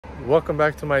Welcome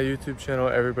back to my YouTube channel,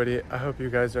 everybody. I hope you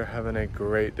guys are having a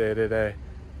great day today.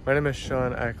 My name is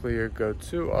Sean Ackley, your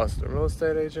go-to Austin real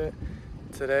estate agent.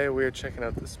 Today we are checking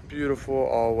out this beautiful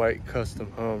all-white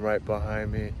custom home right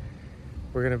behind me.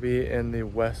 We're gonna be in the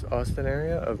West Austin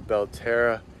area of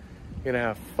Belterra. You're gonna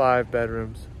have 5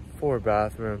 bedrooms, 4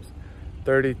 bathrooms,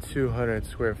 3,200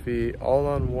 square feet, all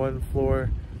on one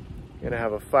floor. You're gonna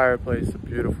have a fireplace, a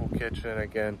beautiful kitchen.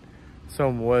 Again, this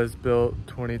home was built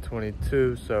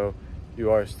 2022, so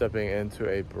you are stepping into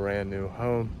a brand new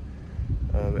home.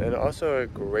 And also a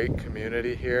great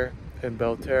community here in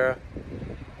Belterra.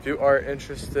 If you are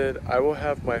interested, I will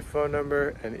have my phone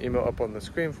number and email up on the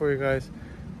screen for you guys.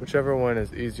 Whichever one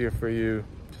is easier for you,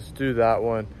 just do that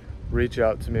one. Reach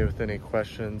out to me with any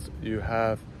questions you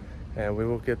have, and we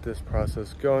will get this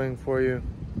process going for you.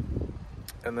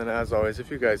 And then as always, if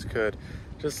you guys could,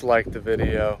 just like the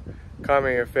video,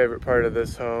 comment your favorite part of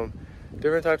this home,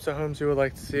 different types of homes you would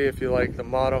like to see. If you like the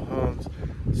model homes,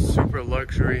 super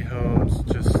luxury homes,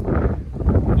 just,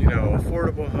 you know,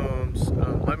 affordable homes,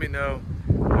 let me know.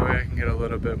 That way I can get a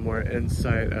little bit more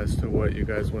insight as to what you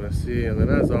guys want to see. And then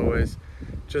as always,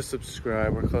 just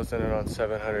subscribe. We're closing in on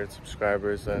 700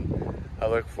 subscribers, and I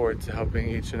look forward to helping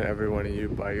each and every one of you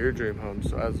buy your dream home.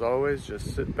 So as always,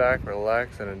 just sit back,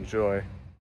 relax, and enjoy.